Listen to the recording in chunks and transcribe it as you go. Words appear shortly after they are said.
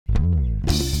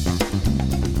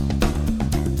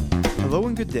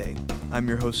Good day. I'm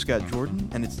your host Scott Jordan,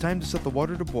 and it's time to set the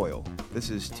water to boil.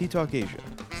 This is Tea Talk Asia.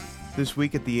 This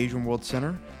week at the Asian World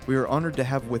Center, we are honored to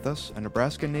have with us a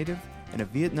Nebraska native and a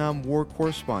Vietnam War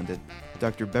correspondent,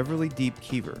 Dr. Beverly Deep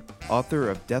Keever,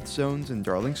 author of Death Zones and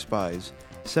Darling Spies,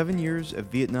 7 Years of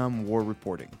Vietnam War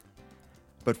Reporting.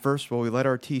 But first, while we let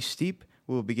our tea steep,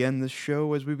 we will begin this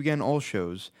show as we begin all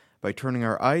shows by turning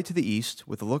our eye to the east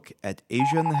with a look at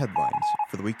Asia in the headlines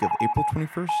for the week of April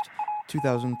 21st,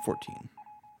 2014.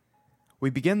 We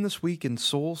begin this week in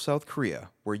Seoul, South Korea,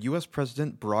 where U.S.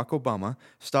 President Barack Obama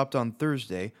stopped on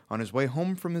Thursday on his way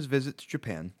home from his visit to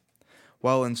Japan.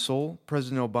 While in Seoul,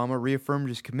 President Obama reaffirmed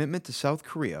his commitment to South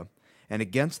Korea and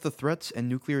against the threats and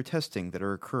nuclear testing that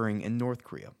are occurring in North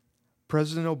Korea.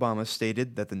 President Obama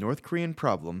stated that the North Korean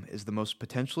problem is the most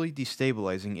potentially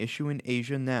destabilizing issue in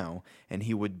Asia now, and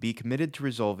he would be committed to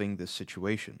resolving this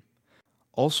situation.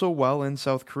 Also, while in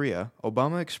South Korea,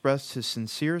 Obama expressed his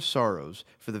sincere sorrows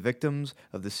for the victims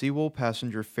of the Sewol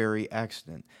passenger ferry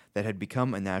accident that had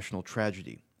become a national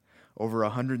tragedy. Over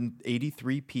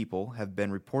 183 people have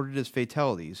been reported as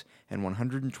fatalities, and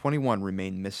 121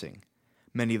 remain missing.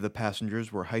 Many of the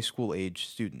passengers were high school-aged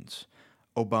students.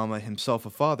 Obama, himself a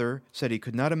father, said he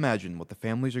could not imagine what the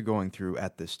families are going through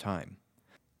at this time.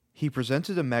 He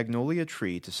presented a magnolia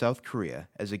tree to South Korea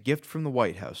as a gift from the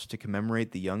White House to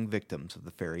commemorate the young victims of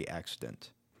the ferry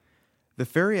accident. The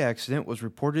ferry accident was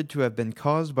reported to have been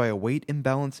caused by a weight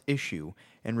imbalance issue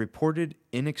and reported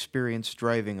inexperienced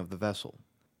driving of the vessel.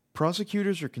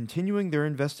 Prosecutors are continuing their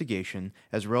investigation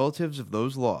as relatives of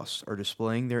those lost are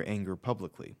displaying their anger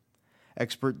publicly.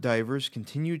 Expert divers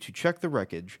continue to check the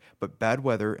wreckage, but bad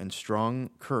weather and strong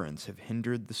currents have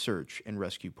hindered the search and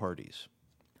rescue parties.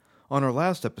 On our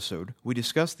last episode, we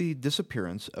discussed the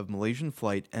disappearance of Malaysian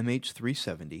flight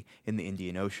MH370 in the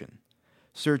Indian Ocean.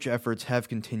 Search efforts have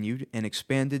continued and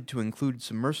expanded to include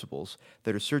submersibles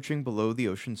that are searching below the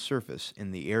ocean's surface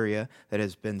in the area that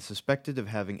has been suspected of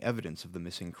having evidence of the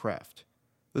missing craft.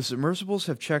 The submersibles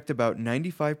have checked about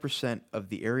 95% of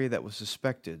the area that was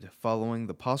suspected following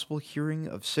the possible hearing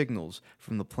of signals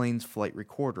from the plane's flight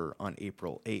recorder on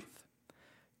April 8th.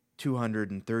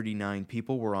 239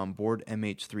 people were on board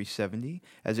MH370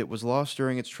 as it was lost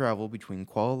during its travel between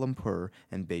Kuala Lumpur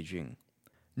and Beijing.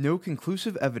 No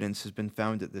conclusive evidence has been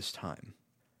found at this time.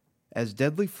 As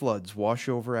deadly floods wash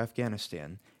over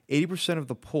Afghanistan, 80% of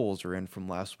the polls are in from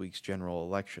last week's general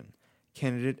election.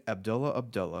 Candidate Abdullah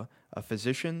Abdullah, a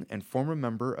physician and former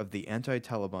member of the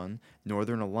anti-Taliban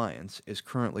Northern Alliance, is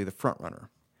currently the frontrunner.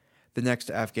 The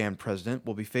next Afghan president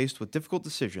will be faced with difficult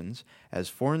decisions as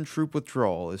foreign troop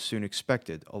withdrawal is soon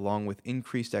expected, along with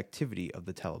increased activity of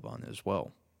the Taliban as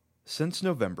well. Since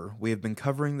November, we have been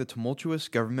covering the tumultuous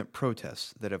government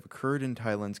protests that have occurred in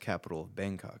Thailand's capital of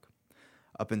Bangkok.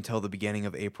 Up until the beginning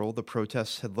of April, the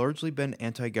protests had largely been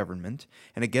anti-government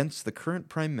and against the current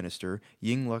Prime Minister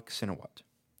Yingluck Shinawatra.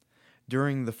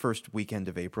 During the first weekend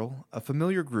of April, a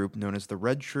familiar group known as the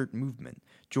Red Shirt Movement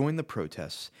joined the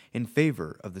protests in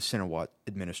favor of the Shinawatra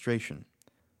administration.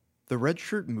 The Red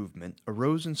Shirt Movement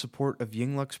arose in support of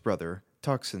Yingluck's brother,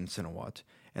 Thaksin Shinawatra,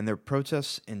 and their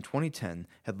protests in 2010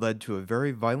 had led to a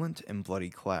very violent and bloody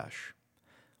clash.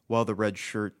 While the Red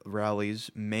Shirt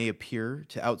rallies may appear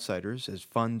to outsiders as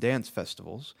fun dance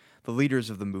festivals, the leaders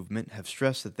of the movement have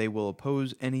stressed that they will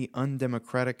oppose any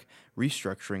undemocratic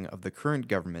restructuring of the current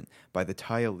government by the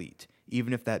Thai elite,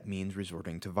 even if that means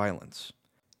resorting to violence.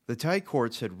 The Thai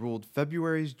courts had ruled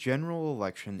February's general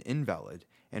election invalid,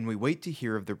 and we wait to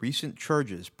hear of the recent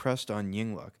charges pressed on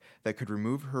Yingluck that could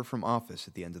remove her from office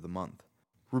at the end of the month.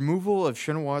 Removal of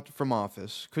Shinawatra from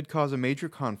office could cause a major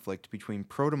conflict between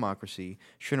pro-democracy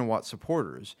Shinawatra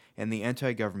supporters and the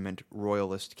anti-government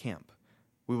royalist camp.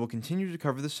 We will continue to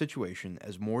cover this situation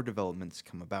as more developments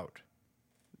come about.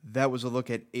 That was a look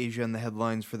at Asia in the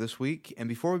headlines for this week, and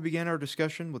before we begin our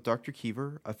discussion with Dr.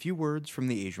 Keever, a few words from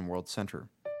the Asian World Center.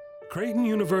 Creighton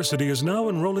University is now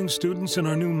enrolling students in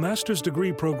our new master's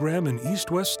degree program in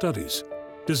East-West Studies,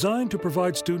 designed to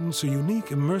provide students a unique,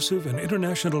 immersive, and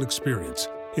international experience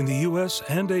in the U.S.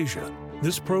 and Asia.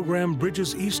 This program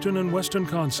bridges Eastern and Western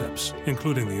concepts,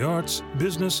 including the arts,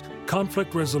 business,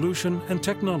 conflict resolution, and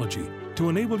technology, to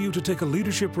enable you to take a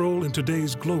leadership role in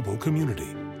today's global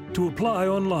community. To apply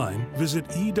online, visit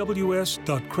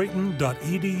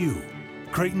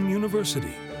ews.creighton.edu. Creighton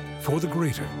University, for the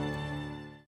greater.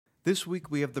 This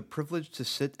week we have the privilege to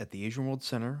sit at the Asian World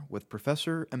Center with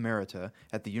Professor Emerita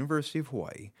at the University of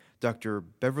Hawaii, Dr.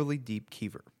 Beverly Deep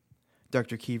Keever.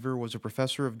 Dr. Keever was a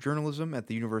professor of journalism at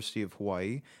the University of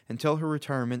Hawaii until her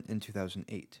retirement in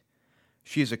 2008.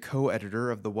 She is a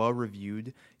co-editor of the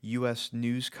well-reviewed U.S.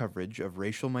 news coverage of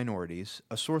racial minorities,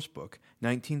 a sourcebook,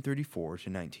 1934 to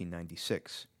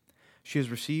 1996. She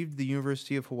has received the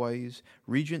University of Hawaii's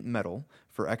Regent Medal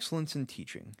for Excellence in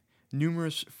Teaching,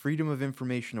 numerous Freedom of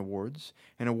Information Awards,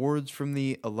 and awards from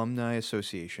the Alumni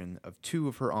Association of two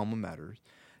of her alma maters,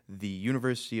 the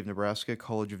University of Nebraska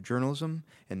College of Journalism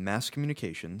and Mass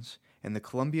Communications, and the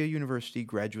Columbia University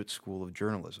Graduate School of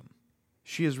Journalism.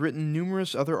 She has written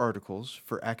numerous other articles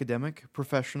for academic,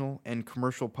 professional, and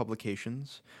commercial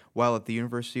publications while at the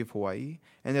University of Hawaii,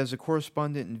 and as a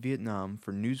correspondent in Vietnam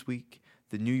for Newsweek,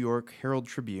 the New York Herald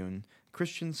Tribune,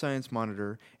 Christian Science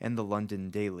Monitor, and the London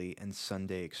Daily and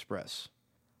Sunday Express.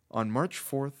 On March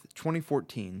 4th,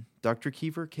 2014, Dr.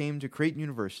 Keever came to Creighton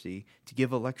University to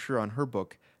give a lecture on her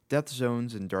book, Death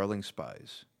Zones and Darling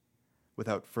Spies.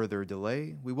 Without further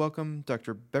delay, we welcome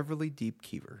Dr. Beverly Deep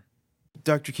Keever.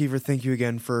 Dr. Keever, thank you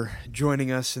again for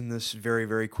joining us in this very,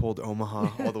 very cold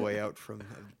Omaha, all the way out from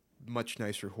a much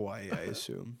nicer Hawaii, I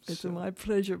assume. It's my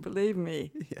pleasure, believe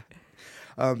me.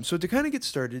 Yeah. So to kind of get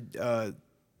started,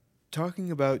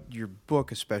 talking about your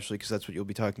book especially, because that's what you'll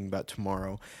be talking about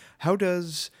tomorrow, how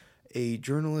does a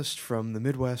journalist from the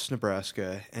Midwest,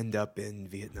 Nebraska, end up in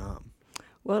Vietnam?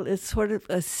 Well, it's sort of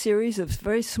a series of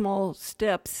very small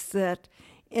steps that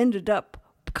ended up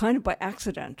kind of by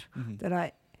accident, that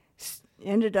I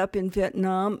ended up in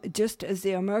Vietnam just as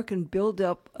the American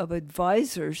buildup of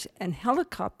advisors and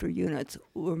helicopter units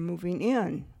were moving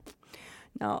in.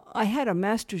 Now, I had a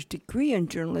master's degree in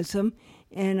journalism,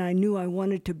 and I knew I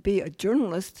wanted to be a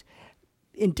journalist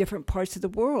in different parts of the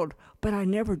world, but I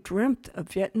never dreamt of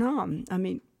Vietnam. I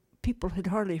mean, people had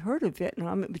hardly heard of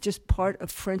Vietnam. It was just part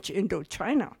of French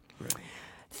Indochina. Right.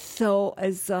 So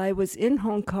as I was in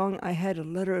Hong Kong, I had a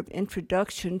letter of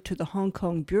introduction to the Hong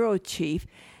Kong bureau chief,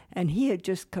 and he had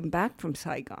just come back from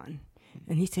Saigon.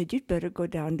 And he said, "You'd better go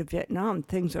down to Vietnam.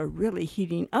 Things are really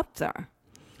heating up there."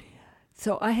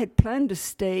 So I had planned to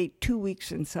stay 2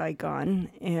 weeks in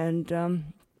Saigon, and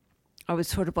I was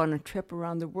sort of on a trip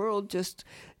around the world just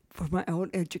for my own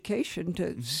education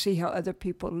to see how other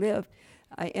people lived.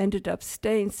 I ended up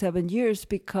staying 7 years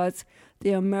because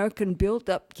the American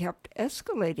buildup kept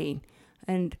escalating,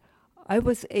 and I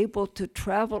was able to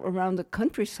travel around the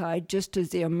countryside just as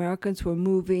the Americans were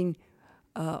moving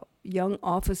young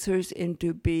officers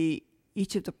into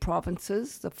each of the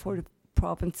provinces, the 4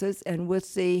 provinces, and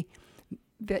with the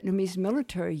Vietnamese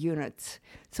military units.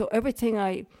 So everything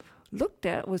I looked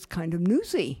at was kind of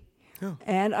newsy. Oh.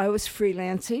 And I was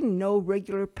freelancing, no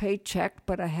regular paycheck,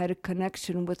 but I had a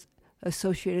connection with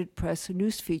Associated Press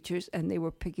news features, and they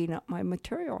were picking up my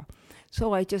material.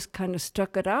 So I just kind of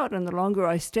stuck it out, and the longer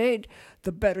I stayed,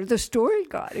 the better the story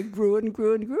got. It grew and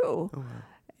grew and grew. Oh, wow.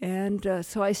 And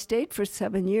so I stayed for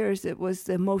 7 years. It was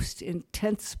the most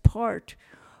intense part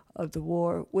of the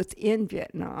war within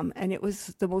Vietnam, and it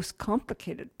was the most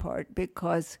complicated part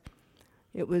because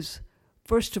it was,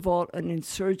 first of all, an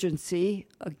insurgency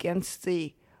against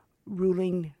the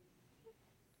ruling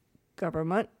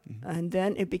government, and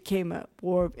then it became a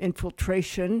war of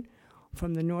infiltration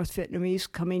from the North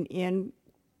Vietnamese coming in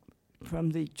from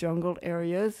the jungle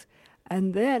areas,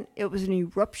 and then it was an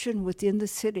eruption within the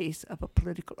cities of a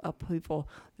political upheaval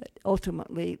that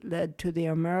ultimately led to the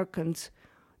Americans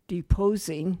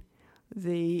deposing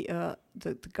the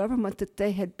government that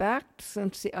they had backed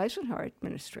since the Eisenhower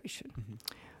administration.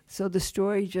 So the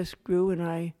story just grew, and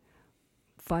I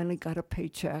finally got a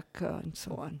paycheck and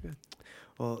so on. Good.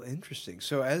 Well, interesting.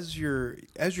 So as you're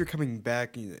coming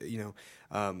back,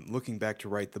 looking back to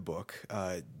write the book,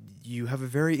 you have a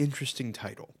very interesting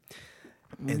title,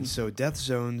 and so Death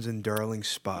Zones and Darling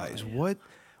Spies. Oh, yeah.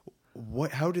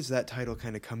 What? How does that title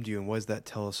kind of come to you, and what does that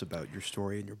tell us about your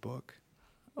story and your book?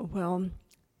 Well,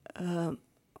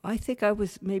 I think I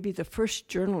was maybe the first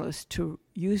journalist to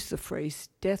use the phrase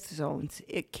death zones.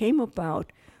 It came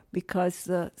about because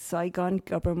the Saigon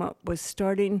government was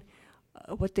starting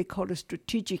what they called a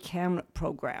strategic hamlet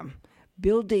program,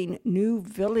 building new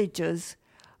villages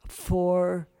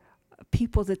for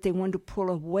people that they wanted to pull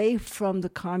away from the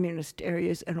communist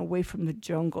areas and away from the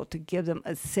jungle to give them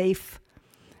a safe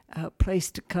place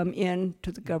to come in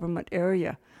to the government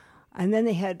area. And then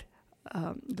they had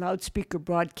loudspeaker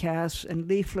broadcasts and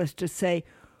leaflets to say,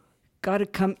 got to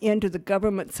come into the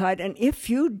government side, and if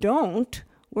you don't,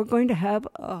 we're going to have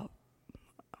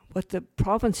what the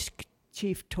province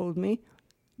chief told me,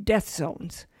 death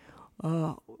zones.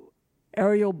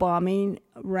 Aerial bombing,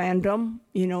 random,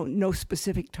 no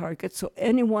specific targets. So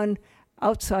anyone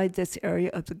outside this area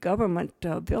of the government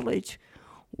village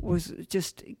was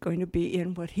just going to be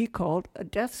in what he called a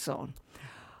death zone.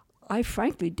 I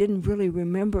frankly didn't really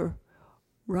remember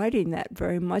writing that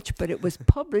very much, but it was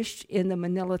published in the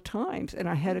Manila Times, and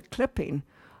I had a clipping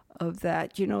of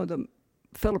that. You know, the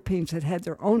Philippines had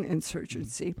their own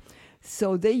insurgency,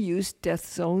 so they used death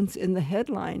zones in the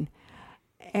headline.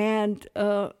 And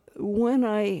when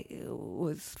I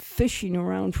was fishing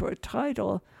around for a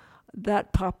title,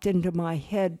 that popped into my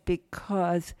head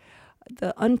because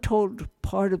the untold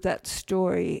part of that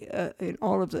story in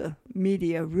all of the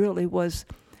media really was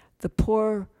the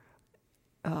poor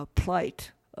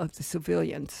plight of the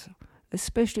civilians,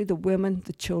 especially the women,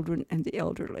 the children, and the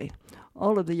elderly.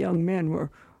 All of the young men were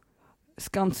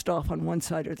scunched off on one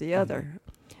side or the other.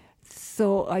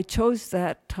 So I chose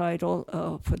that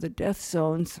title for the death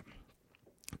zones,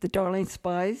 The Darling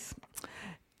Spies.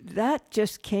 That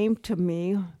just came to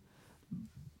me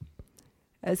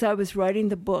as I was writing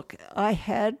the book. I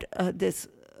had this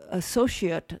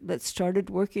associate that started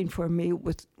working for me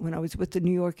when I was with the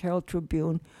New York Herald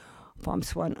Tribune, Pham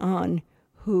Swan An,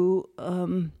 who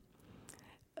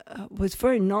was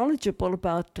very knowledgeable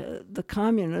about the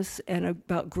communists and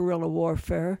about guerrilla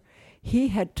warfare. He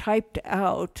had typed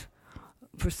out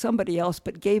for somebody else,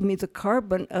 but gave me the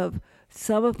carbon of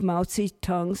some of Mao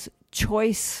Zedong's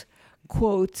choice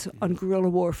quotes on guerrilla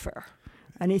warfare.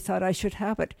 And he thought I should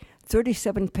have it.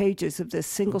 37 pages of this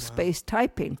single-space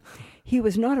typing. He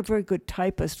was not a very good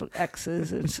typist with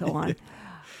X's and so on.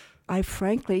 I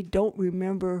frankly don't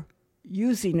remember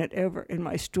using it ever in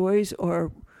my stories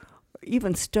or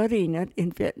even studying it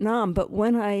in Vietnam. But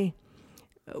when I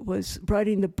was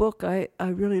writing the book, I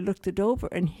really looked it over.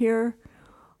 And here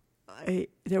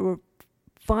there were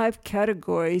 5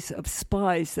 categories of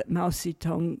spies that Mao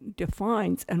Zedong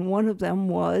defines. And one of them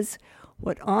was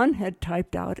what An had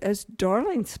typed out as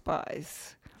darling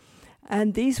spies.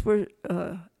 And these were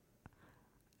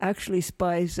actually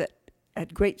spies that,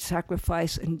 at great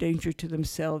sacrifice and danger to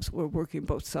themselves, were working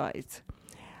both sides.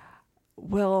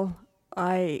 Well,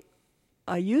 I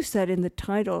used that in the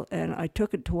title, and I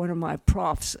took it to one of my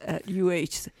profs at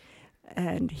UH,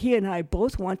 and he and I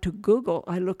both went to Google.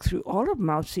 I looked through all of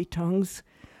Mao Zedong's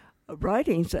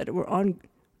writings that were on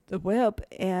the web,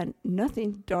 and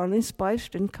nothing, darling spies,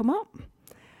 didn't come up.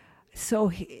 So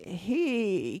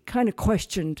he kind of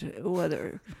questioned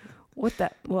what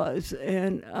that was,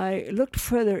 and I looked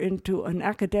further into an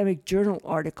academic journal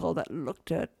article that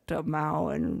looked at Mao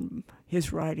and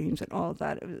his writings and all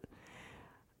that.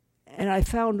 And I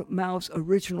found Mao's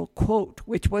original quote,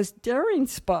 which was daring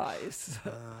spies.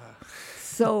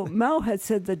 So Mao had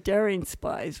said the daring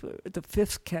spies were the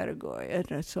 5th category,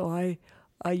 and so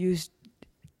I used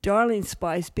darling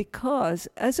spies because,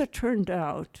 as it turned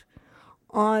out,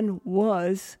 An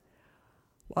was,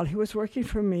 while he was working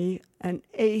for me, an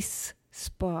ace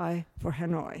spy for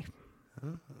Hanoi. Oh,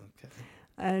 okay.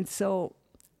 And so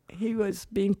he was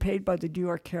being paid by the New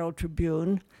York Herald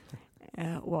Tribune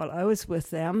while I was with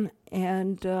them.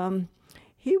 And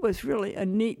he was really a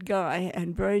neat guy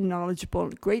and very knowledgeable,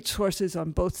 great sources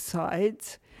on both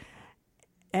sides.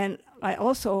 And I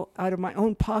also, out of my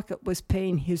own pocket, was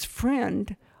paying his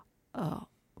friend,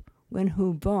 Wen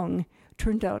Hu Vong.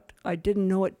 Turned out I didn't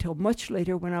know it till much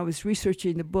later when I was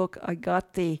researching the book. I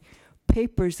got the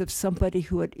papers of somebody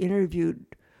who had interviewed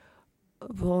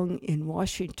Vong in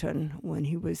Washington when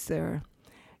he was there.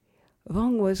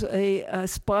 Vong was a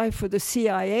spy for the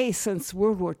CIA since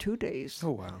World War II days.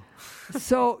 Oh, wow.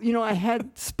 So, I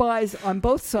had spies on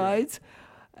both sides,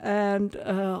 and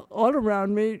all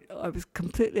around me, I was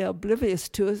completely oblivious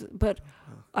to it, but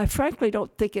I frankly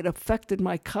don't think it affected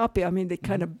my copy. I mean, they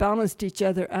kind of balanced each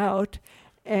other out,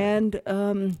 and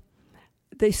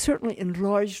they certainly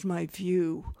enlarged my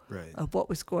view of what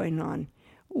was going on.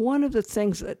 One of the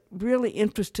things that really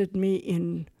interested me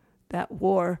in that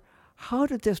war, how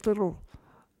did this little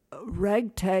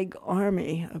ragtag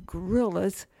army of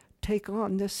guerrillas take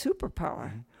on this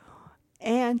superpower?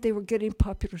 And they were getting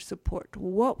popular support.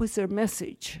 What was their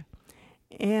message?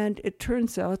 And it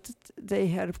turns out that they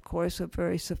had, of course, a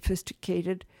very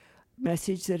sophisticated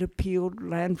message that appealed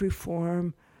land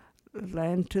reform,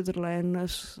 land to the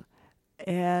landless,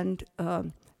 and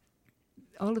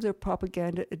all of their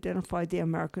propaganda identified the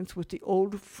Americans with the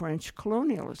old French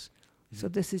colonialists. So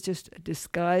this is just a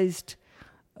disguised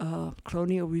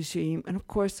colonial regime. And, of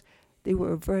course, they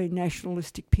were a very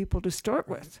nationalistic people to start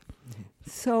with.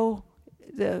 So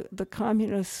the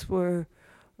communists were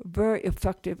very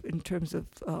effective in terms of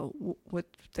what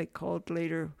they called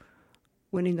later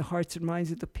winning the hearts and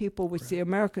minds of the people, which the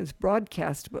Americans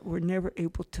broadcast, but were never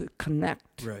able to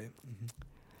connect. Right.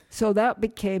 So that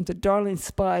became the Darling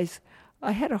Spies.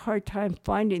 I had a hard time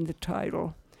finding the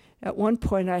title. At one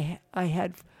point, I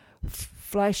had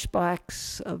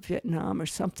flashbacks of Vietnam or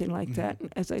something like that.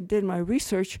 And as I did my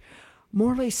research,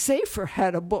 Morley Safer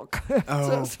had a book.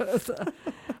 Oh.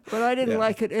 But I didn't Yeah.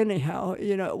 like it anyhow.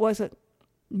 It wasn't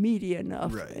meaty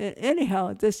enough. Right.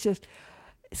 Anyhow,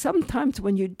 sometimes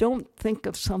when you don't think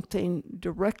of something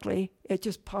directly, it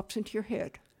just pops into your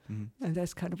head. Mm-hmm. And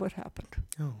that's kind of what happened.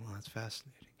 Oh, well, that's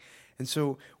fascinating. And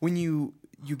so when you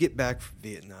get back from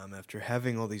Vietnam after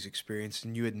having all these experiences,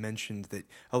 and you had mentioned that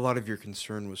a lot of your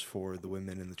concern was for the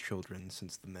women and the children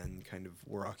since the men kind of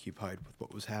were occupied with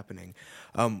what was happening.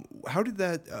 How did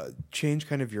that change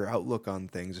kind of your outlook on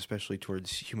things, especially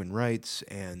towards human rights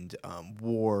and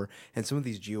war and some of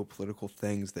these geopolitical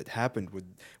things that happened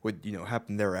would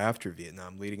happen thereafter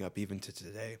Vietnam, leading up even to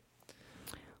today?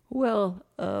 Well,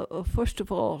 first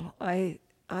of all, I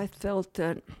felt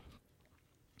that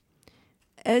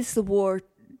as the war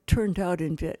turned out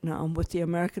in Vietnam with the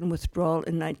American withdrawal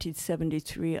in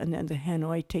 1973 and then the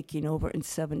Hanoi taking over in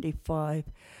 75,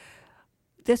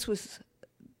 this was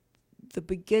the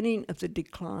beginning of the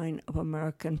decline of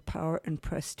American power and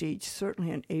prestige, certainly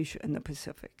in Asia and the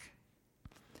Pacific.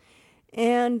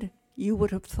 And you would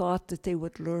have thought that they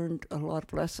would learn a lot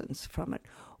of lessons from it.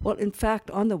 Well, in fact,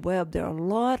 on the web, there are a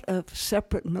lot of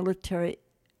separate military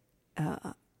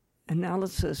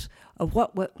analysis of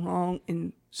what went wrong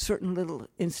in certain little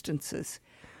instances.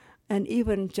 And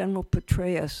even General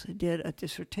Petraeus did a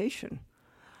dissertation.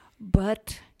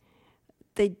 But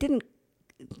they didn't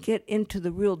get into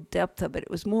the real depth of it.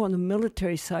 It was more on the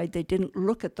military side. They didn't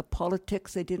look at the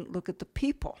politics. They didn't look at the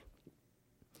people.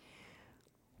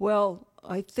 Well,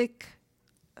 I think,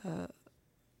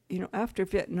 after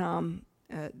Vietnam,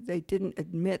 they didn't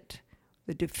admit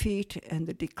the defeat and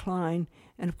the decline.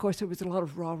 And of course, there was a lot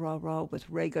of rah with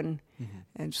Reagan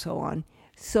and so on.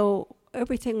 So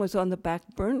everything was on the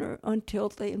back burner until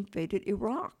they invaded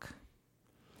Iraq.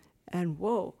 And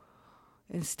whoa,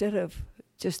 instead of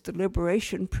just the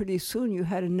liberation, pretty soon you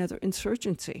had another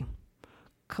insurgency.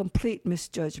 Complete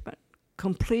misjudgment,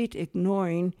 complete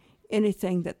ignoring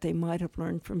anything that they might have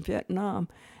learned from Vietnam.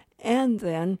 And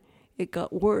then it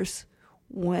got worse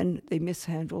when they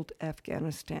mishandled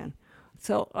Afghanistan.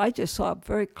 So I just saw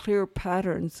very clear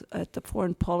patterns at the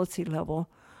foreign policy level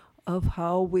of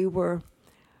how we were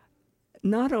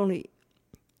not only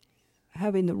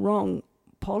having the wrong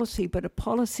policy, but a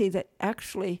policy that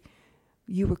actually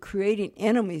you were creating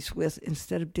enemies with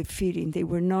instead of defeating. They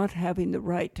were not having the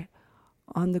right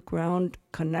on-the-ground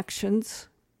connections.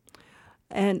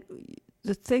 And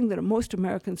the thing that most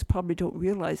Americans probably don't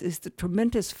realize is the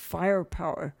tremendous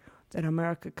firepower that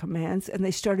America commands, and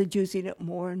they started using it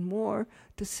more and more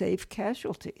to save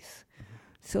casualties.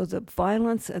 So the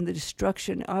violence and the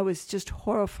destruction, I was just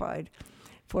horrified,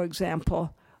 for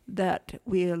example, that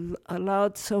we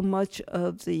allowed so much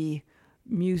of the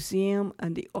museum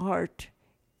and the art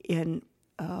in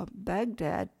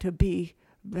Baghdad to be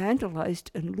vandalized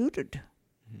and looted.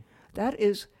 That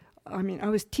is, I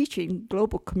was teaching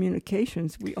global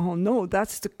communications. We all know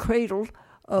that's the cradle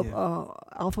of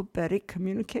alphabetic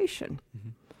communication.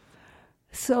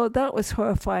 So that was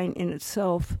horrifying in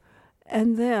itself.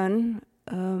 And then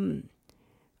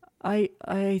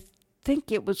I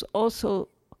think it was also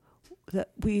that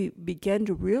we began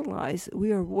to realize that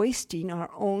we are wasting our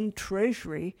own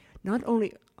treasury, not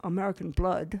only American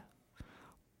blood,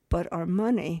 but our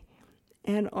money,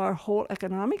 and our whole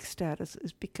economic status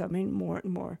is becoming more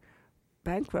and more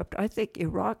bankrupt. I think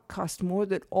Iraq cost more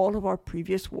than all of our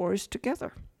previous wars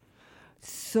together.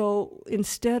 So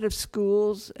instead of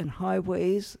schools and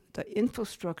highways, the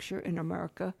infrastructure in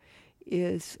America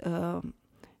is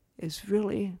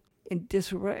really in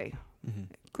disarray,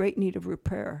 great need of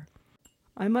repair.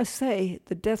 I must say,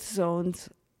 the death zones,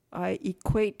 I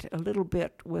equate a little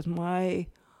bit with my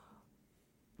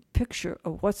picture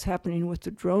of what's happening with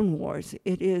the drone wars.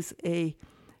 It is a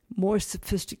more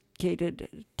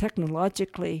sophisticated,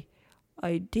 technologically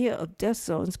idea of death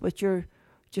zones, but you're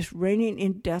just raining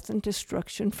in death and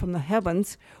destruction from the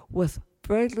heavens with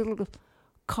very little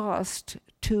cost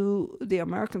to the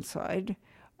American side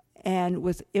and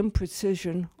with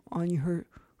imprecision on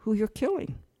who you're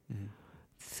killing.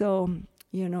 So,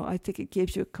 I think it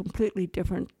gives you a completely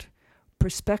different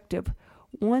perspective,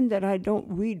 one that I don't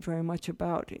read very much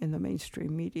about in the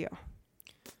mainstream media.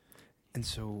 And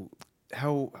so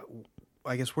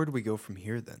where do we go from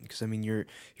here then? Because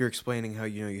you're explaining how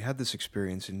you had this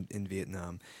experience in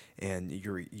Vietnam, and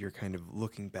you're kind of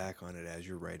looking back on it as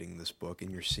you're writing this book,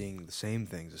 and you're seeing the same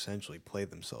things essentially play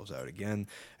themselves out again.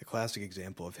 A classic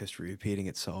example of history repeating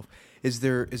itself. Is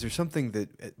there something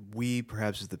that we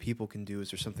perhaps as the people can do? Is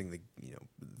there something that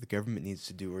the government needs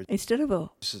to do, or instead of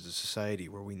this is a society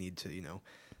where we need to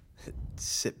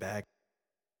sit back,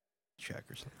 check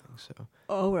or something? So.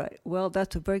 All right. Well,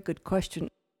 that's a very good question.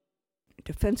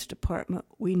 Defense Department,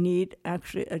 we need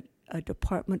actually a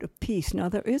Department of Peace. Now,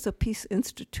 there is a Peace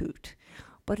Institute,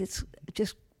 but it's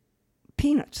just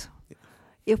peanuts. Yeah.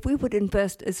 If we would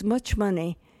invest as much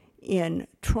money in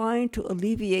trying to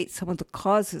alleviate some of the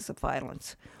causes of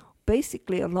violence,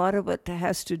 basically a lot of it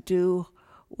has to do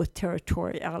with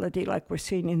territoriality, like we're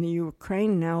seeing in the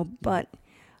Ukraine now, but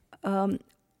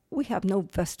we have no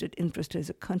vested interest as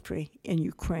a country in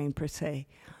Ukraine per se.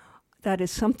 That is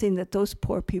something that those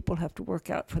poor people have to work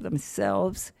out for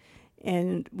themselves,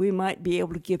 and we might be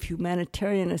able to give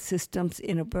humanitarian assistance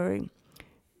in a very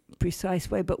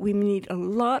precise way, but we need a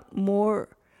lot more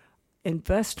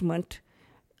investment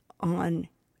on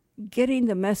getting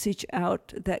the message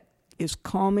out that is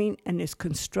calming and is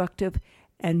constructive.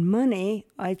 And money,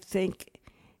 I think,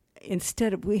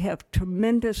 instead of, we have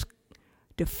tremendous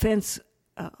defense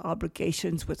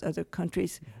obligations with other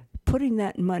countries, putting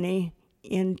that money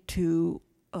into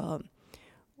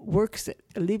works that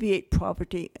alleviate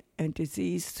poverty and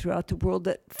disease throughout the world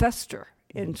that fester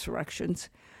insurrections.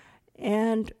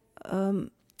 And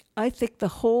I think the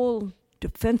whole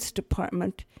Defense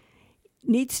Department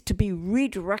needs to be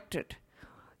redirected.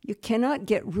 You cannot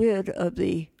get rid of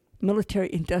the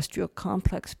military-industrial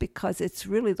complex because it's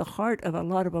really the heart of a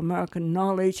lot of American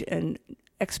knowledge and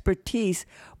expertise,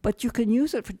 but you can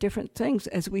use it for different things.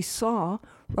 As we saw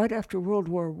right after World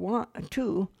War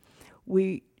II,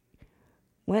 we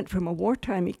went from a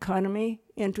wartime economy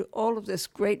into all of this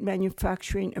great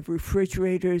manufacturing of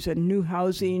refrigerators and new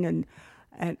housing,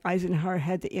 and Eisenhower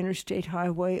had the interstate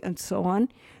highway and so on.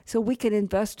 So we can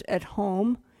invest at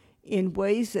home in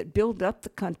ways that build up the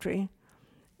country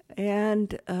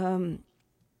and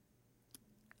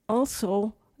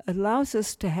also allows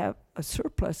us to have a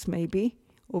surplus maybe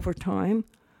over time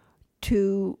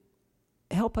to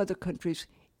help other countries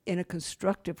in a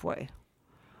constructive way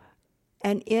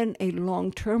and in a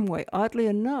long-term way. Oddly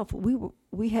enough,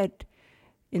 we had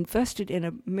invested in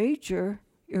a major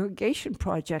irrigation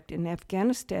project in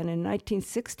Afghanistan in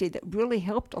 1960 that really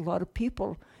helped a lot of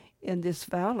people in this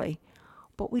valley,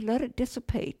 but we let it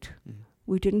dissipate. Mm-hmm.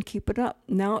 We didn't keep it up.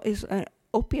 Now is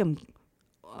opium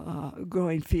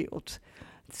growing fields.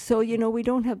 So, we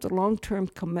don't have the long-term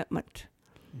commitment.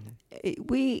 Mm-hmm.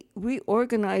 We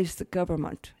reorganized the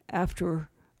government after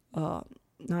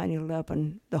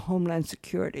 9/11, the Homeland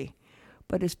Security,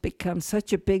 but it's become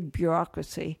such a big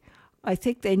bureaucracy. I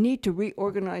think they need to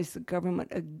reorganize the government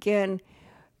again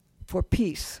for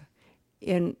peace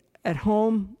at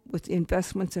home, with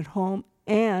investments at home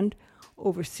and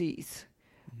overseas.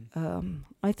 Mm-hmm.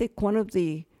 I think one of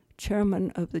the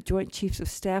chairman of the Joint Chiefs of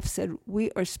Staff said we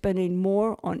are spending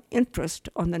more on interest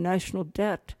on the national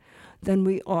debt than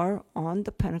we are on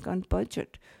the Pentagon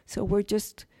budget. So we're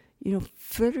just,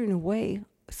 frittering away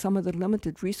some of the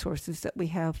limited resources that we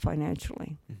have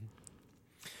financially. Mm-hmm.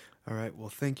 All right. Well,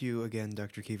 thank you again,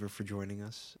 Dr. Keever, for joining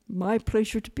us. My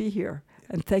pleasure to be here.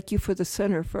 And thank you for the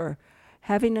Center for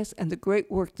having us and the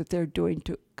great work that they're doing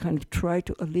to kind of try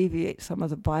to alleviate some of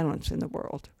the violence in the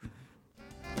world.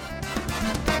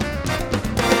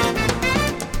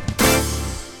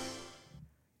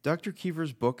 Dr.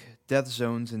 Keever's book, Death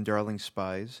Zones and Darling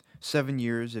Spies, 7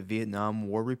 Years of Vietnam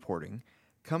War Reporting,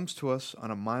 comes to us on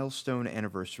a milestone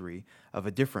anniversary of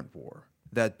a different war,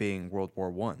 that being World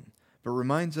War I, but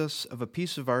reminds us of a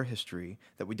piece of our history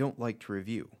that we don't like to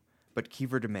review, but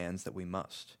Keever demands that we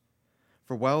must.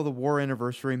 For while the war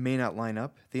anniversary may not line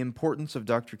up, the importance of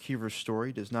Dr. Keever's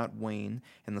story does not wane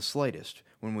in the slightest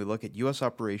when we look at U.S.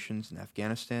 operations in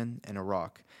Afghanistan and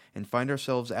Iraq and find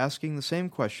ourselves asking the same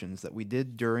questions that we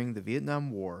did during the Vietnam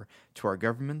War to our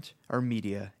government, our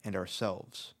media, and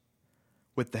ourselves.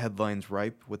 With the headlines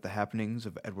ripe with the happenings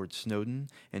of Edward Snowden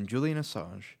and Julian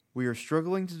Assange, we are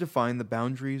struggling to define the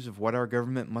boundaries of what our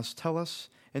government must tell us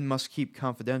and must keep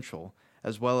confidential,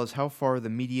 as well as how far the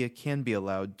media can be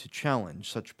allowed to challenge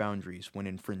such boundaries when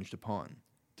infringed upon.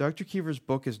 Dr. Keever's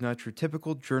book is not your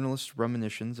typical journalist's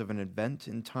reminiscence of an event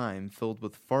in time filled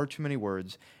with far too many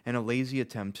words and a lazy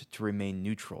attempt to remain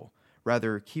neutral.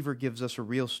 Rather, Keever gives us a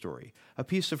real story, a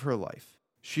piece of her life.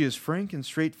 She is frank and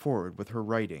straightforward with her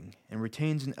writing and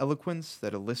retains an eloquence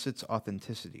that elicits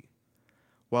authenticity.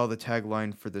 While the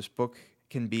tagline for this book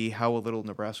can be how a little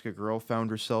Nebraska girl found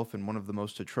herself in one of the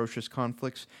most atrocious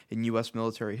conflicts in U.S.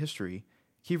 military history,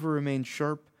 Keever remains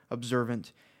sharp,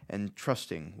 observant, and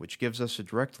trusting, which gives us a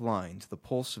direct line to the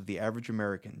pulse of the average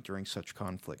American during such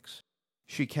conflicts.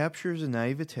 She captures a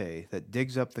naivete that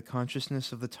digs up the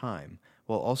consciousness of the time,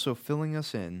 while also filling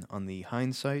us in on the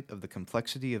hindsight of the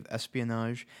complexity of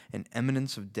espionage and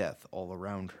imminence of death all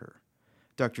around her.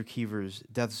 Dr. Keever's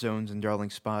Death Zones and Darling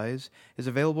Spies is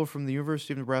available from the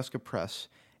University of Nebraska Press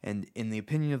and, in the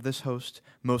opinion of this host,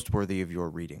 most worthy of your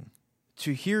reading.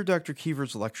 To hear Dr.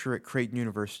 Keever's lecture at Creighton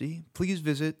University, please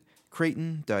visit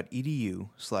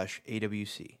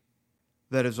creighton.edu/awc.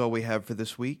 That is all we have for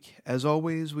this week. As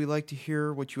always, we like to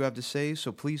hear what you have to say,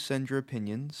 so please send your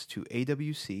opinions to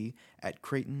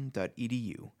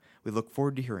awc@creighton.edu. We look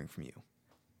forward to hearing from you.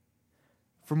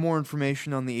 For more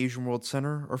information on the Asian World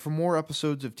Center or for more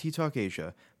episodes of Tea Talk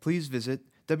Asia, please visit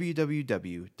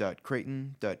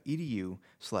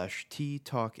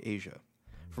www.creighton.edu/teatalkasia.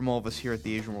 From all of us here at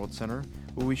the Asian World Center,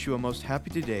 we wish you a most happy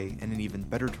today and an even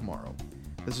better tomorrow.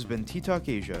 This has been Tea Talk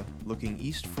Asia, looking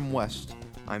east from west.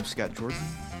 I'm Scott Jordan.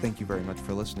 Thank you very much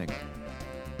for listening.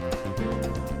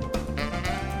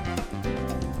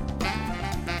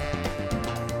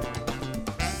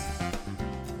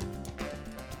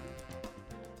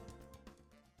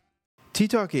 Tea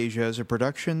Talk Asia is a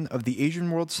production of the Asian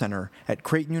World Center at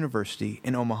Creighton University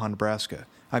in Omaha, Nebraska.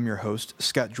 I'm your host,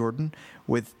 Scott Jordan,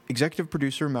 with executive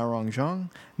producer Maorong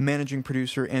Zhang, managing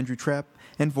producer Andrew Trapp,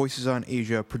 and Voices on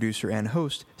Asia producer and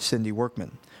host Cindy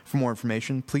Workman. For more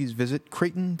information, please visit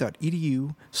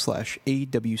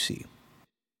creighton.edu/awc.